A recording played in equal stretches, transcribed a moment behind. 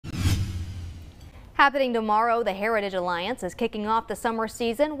Happening tomorrow, the Heritage Alliance is kicking off the summer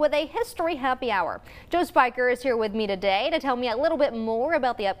season with a History Happy Hour. Joe Spiker is here with me today to tell me a little bit more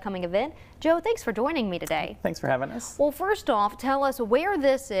about the upcoming event. Joe, thanks for joining me today. Thanks for having us. Well, first off, tell us where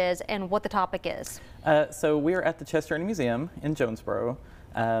this is and what the topic is. So we're at the Chester Inn Museum in Jonesboro.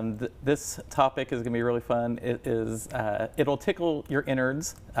 This topic is going to be really fun. It'll tickle your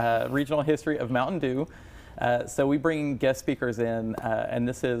innards, regional history of Mountain Dew. So we bring guest speakers in, and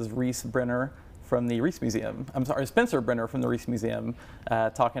this is Reese Brenner from the Reese Museum. I'm sorry, Spencer Brenner from the Reese Museum,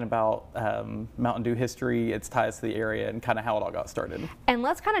 talking about Mountain Dew history, its ties to the area, and kind of how it all got started. And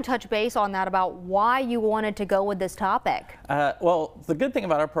let's kind of touch base on that about why you wanted to go with this topic. Well, the good thing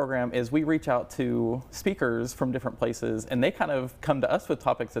about our program is we reach out to speakers from different places, and they kind of come to us with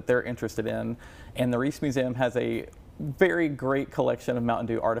topics that they're interested in. And the Reese Museum has a very great collection of Mountain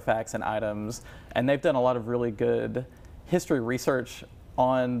Dew artifacts and items, and they've done a lot of really good history research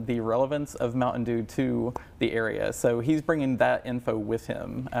on the relevance of Mountain Dew to the area. So he's bringing that info with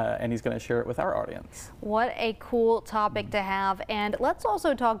him, and he's going to share it with our audience. What a cool topic to have. And let's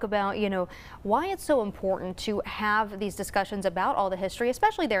also talk about, why it's so important to have these discussions about all the history,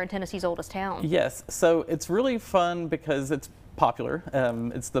 especially there in Tennessee's oldest town. Yes, so it's really fun because it's popular.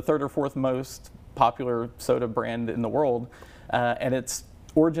 It's the third or fourth most popular soda brand in the world, and its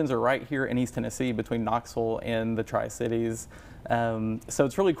origins are right here in East Tennessee between Knoxville and the Tri-Cities. So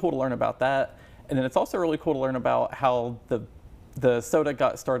it's really cool to learn about that. And then it's also really cool to learn about how the soda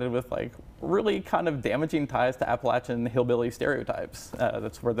got started with like really kind of damaging ties to Appalachian hillbilly stereotypes.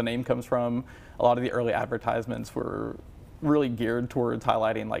 That's where the name comes from. A lot of the early advertisements were really geared towards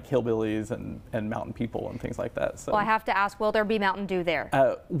highlighting like hillbillies and mountain people and things like that. So, well, I have to ask, will there be Mountain Dew there?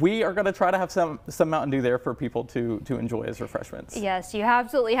 We are going to try to have some Mountain Dew there for people to enjoy as refreshments. Yes, you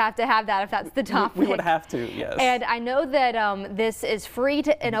absolutely have to have that if that's the topic. We would have to, yes. And I know that this is free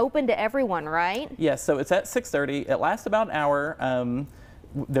and open to everyone, right? Yes, so it's at 6:30. It lasts about an hour.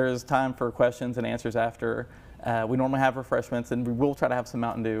 There's time for questions and answers after. We normally have refreshments, and we will try to have some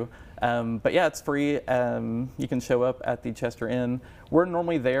Mountain Dew. But yeah, it's free. You can show up at the Chester Inn. We're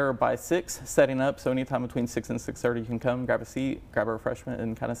normally there by 6, setting up, so anytime between 6 and 6:30 you can come, grab a seat, grab a refreshment,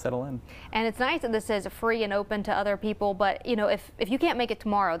 and kind of settle in. And it's nice that this is free and open to other people, but if you can't make it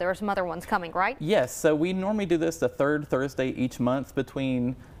tomorrow, there are some other ones coming, right? Yes, so we normally do this the third Thursday each month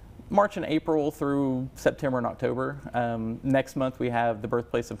between March and April through September and October. Next month we have the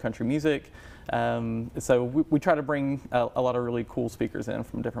birthplace of country music. So we try to bring a lot of really cool speakers in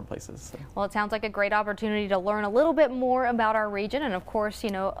from different places. So. Well, it sounds like a great opportunity to learn a little bit more about our region and of course,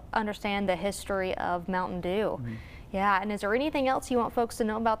 understand the history of Mountain Dew. Mm-hmm. Yeah, and is there anything else you want folks to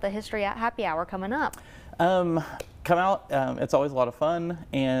know about the History Happy Hour coming up? Come out, it's always a lot of fun,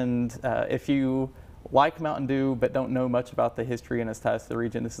 and if you like Mountain Dew but don't know much about the history and its ties to the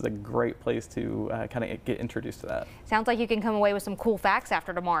region, this is a great place to kind of get introduced to that. Sounds like you can come away with some cool facts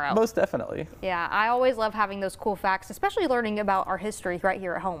after tomorrow. Most definitely. Yeah, I always love having those cool facts, especially learning about our history right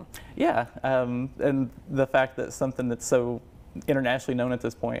here at home. Yeah, and the fact that something that's so internationally known at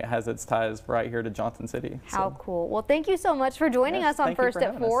this point has its ties right here to Johnson City. How cool. Well, thank you so much for joining us on First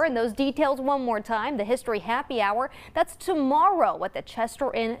at 4. And those details one more time, the History Happy Hour, that's tomorrow at the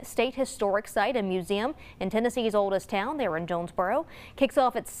Chester Inn State Historic Site and Museum in Tennessee's oldest town there in Jonesboro. Kicks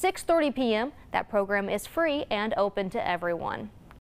off at 6:30 p.m. That program is free and open to everyone.